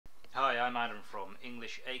I'm Adam from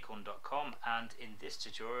EnglishAcorn.com, and in this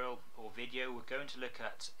tutorial or video we're going to look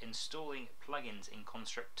at installing plugins in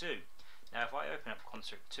Construct 2. Now if I open up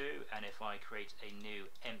Construct 2 and if I create a new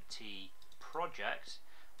empty project,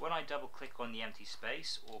 when I double click on the empty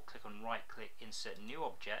space or click on right click insert new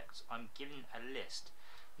object, I'm given a list.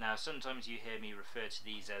 Now sometimes you hear me refer to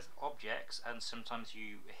these as objects and sometimes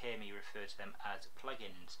you hear me refer to them as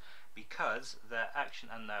plugins, because their action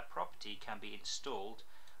and their property can be installed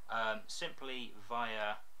simply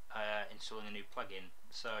via installing a new plugin.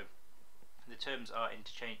 So the terms are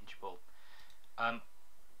interchangeable.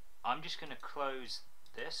 I'm just going to close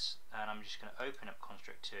this and I'm just going to open up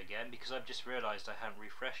Construct 2 again, because I've just realised I haven't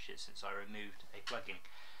refreshed it since I removed a plugin.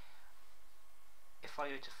 If I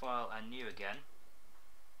go to File and New again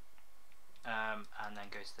and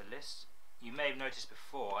then go to the list, you may have noticed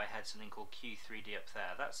before I had something called Q3D up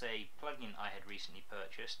there. That's a plugin I had recently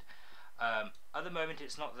purchased. At the moment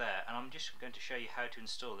it's not there, and I'm just going to show you how to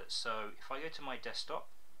install it. So if I go to my desktop,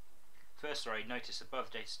 first notice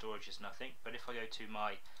above data storage is nothing, but if I go to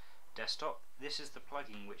my desktop, this is the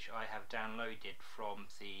plugin which I have downloaded from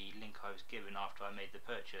the link I was given after I made the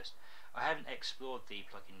purchase. I haven't explored the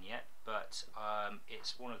plugin yet, but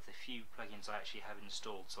it's one of the few plugins I actually have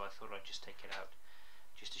installed, so I thought I'd just take it out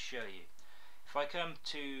just to show you. If I come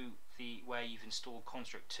to the where you've installed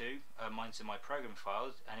Construct 2, mine's in my program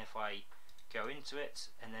files, and if I go into it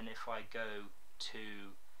and then if I go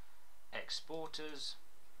to exporters,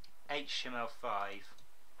 HTML5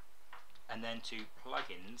 and then to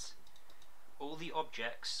plugins, all the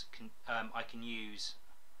objects I can use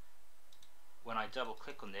when I double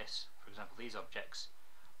click on this. For example, these objects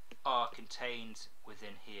are contained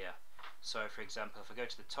within here. So for example, if I go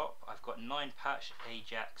to the top, I've got 9patch,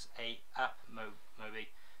 Ajax, app Mobi.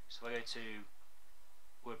 So if I go to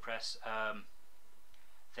WordPress,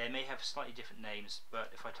 they may have slightly different names, but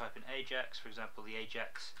if I type in Ajax, for example, the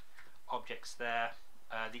Ajax objects there,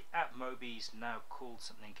 the app Mobi is now called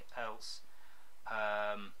something else.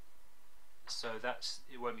 So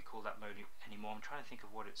it won't be called that Mobi anymore. I'm trying to think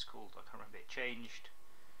of what it's called. I can't remember. It changed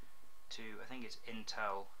to, I think it's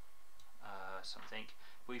Intel something.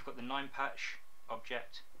 We've got the 9patch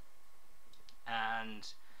object and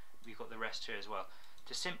we've got the rest here as well.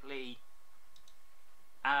 To simply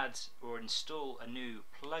add or install a new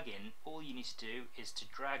plugin, all you need to do is to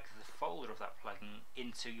drag the folder of that plugin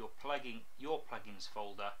into your plugins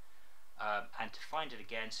folder, and to find it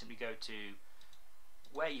again, simply go to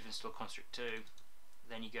where you've installed Construct 2,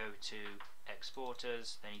 then you go to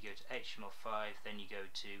exporters, then you go to HTML5, then you go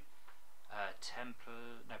to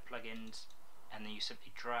plugins, and then you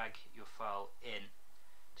simply drag your file in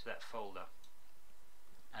to that folder,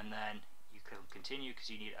 and then you can continue because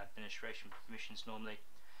you need administration permissions normally,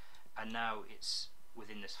 and now it's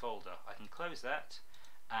within this folder. I can close that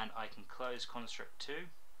and I can close Construct 2,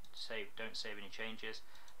 don't save any changes,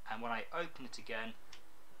 and when I open it again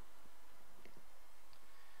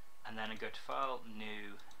and then I go to File,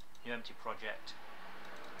 New Empty Project,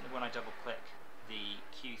 and when I double click, the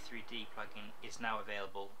Q3D plugin is now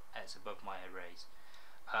available as above my arrays.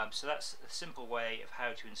 So that's a simple way of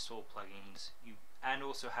how to install plugins and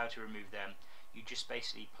also how to remove them. You just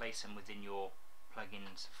basically place them within your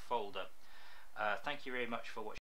plugins folder. Thank you very much for watching.